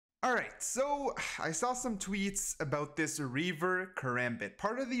Alright, so I saw some tweets about this Reaver Karambit,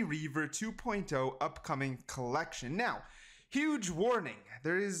 part of the Reaver 2.0 upcoming collection. Now, huge warning,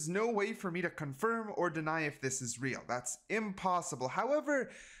 there is no way for me to confirm or deny if this is real. That's impossible. However,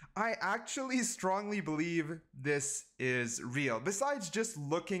 I actually strongly believe this is real. Besides just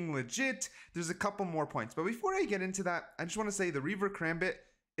looking legit, there's a couple more points. But before I get into that, I just want to say the Reaver Karambit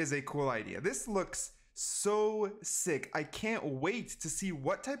is a cool idea. This looks so sick. I can't wait to see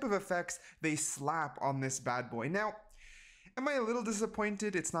what type of effects they slap on this bad boy. Now, am I a little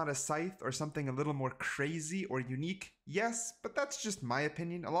disappointed it's not a scythe or something a little more crazy or unique? Yes, but that's just my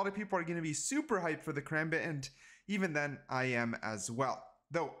opinion. A lot of people are going to be super hyped for the Karambit, and even then, I am as well.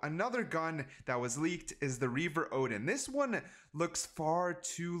 Though, another gun that was leaked is the Reaver Odin. This one looks far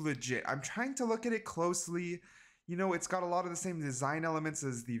too legit. I'm trying to look at it closely. You know, it's got a lot of the same design elements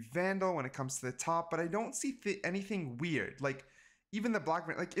as the Vandal when it comes to the top, but I don't see anything weird. Like, even the black,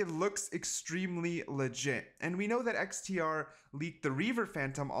 like, it looks extremely legit. And we know that XTR leaked the Reaver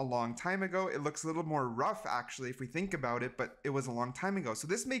Phantom a long time ago. It looks a little more rough, actually, if we think about it, but it was a long time ago. So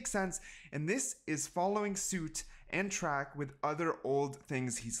this makes sense, and this is following suit and track with other old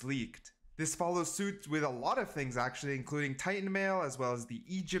things he's leaked. This follows suit with a lot of things, actually, including Titan Mail, as well as the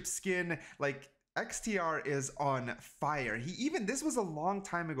Egypt skin. Like, XTR is on fire. This was a long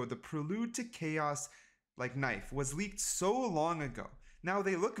time ago. The Prelude to Chaos knife was leaked so long ago. Now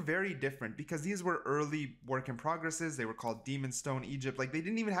they look very different because these were early work in progresses. They were called Demon Stone Egypt. Like, they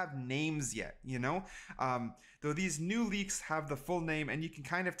didn't even have names yet, you know? Though these new leaks have the full name, and you can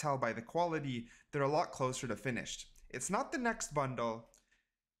kind of tell by the quality, they're a lot closer to finished. It's not the next bundle,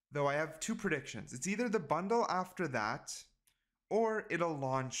 though I have two predictions. It's either the bundle after that, or it'll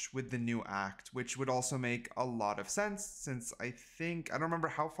launch with the new act, which would also make a lot of sense since I don't remember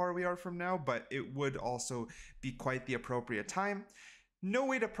how far we are from now, but it would also be quite the appropriate time. No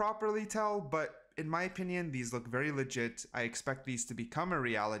way to properly tell, but in my opinion, these look very legit. I expect these to become a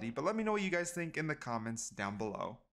reality, but let me know what you guys think in the comments down below.